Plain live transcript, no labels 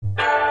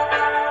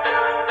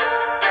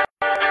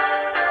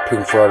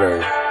Pink Friday.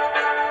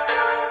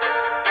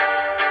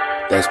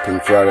 That's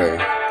Pink Friday.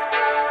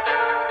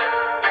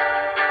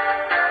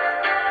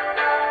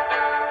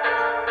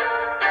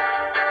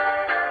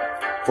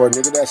 For a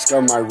nigga that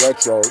scum my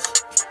retros,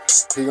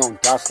 he gon'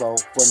 die slow.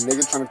 For a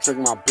nigga tryna trick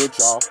my bitch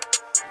off,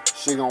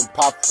 she gon'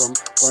 pop some.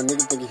 For a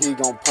nigga thinking he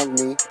gon' punk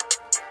me,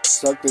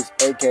 suck this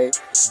AK.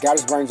 Got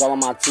his brains all on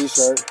my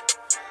t-shirt.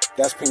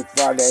 That's Pink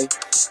Friday.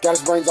 Got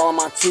his brains all on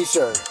my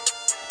t-shirt.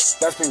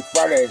 That's Pink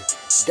Friday.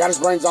 Got his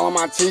brains all on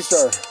my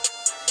t-shirt.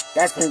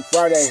 That's Pink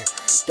Friday.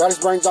 Got his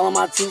brains all on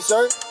my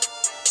t-shirt.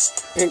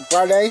 Pink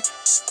Friday.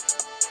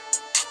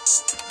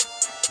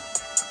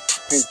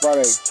 Pink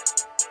Friday.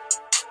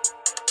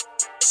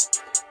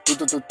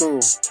 Do.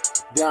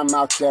 Then I'm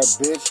out that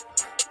bitch.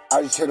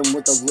 I just hit him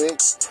with a lick.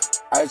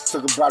 I just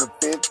took about a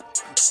fit.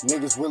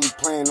 Niggas really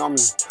playing on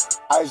me.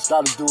 I just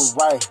gotta do it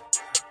right.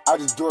 I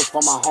just do it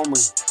for my homie.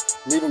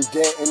 Leave him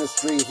dead in the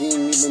street, he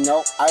ain't even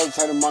know. I just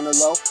hit him on the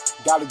low.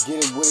 Gotta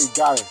get it with it,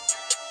 got it.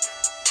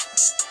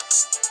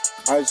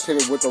 I just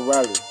hit it with the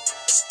rally.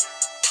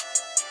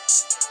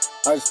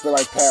 I just feel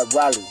like Pat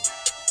Riley.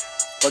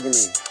 Fucking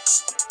me.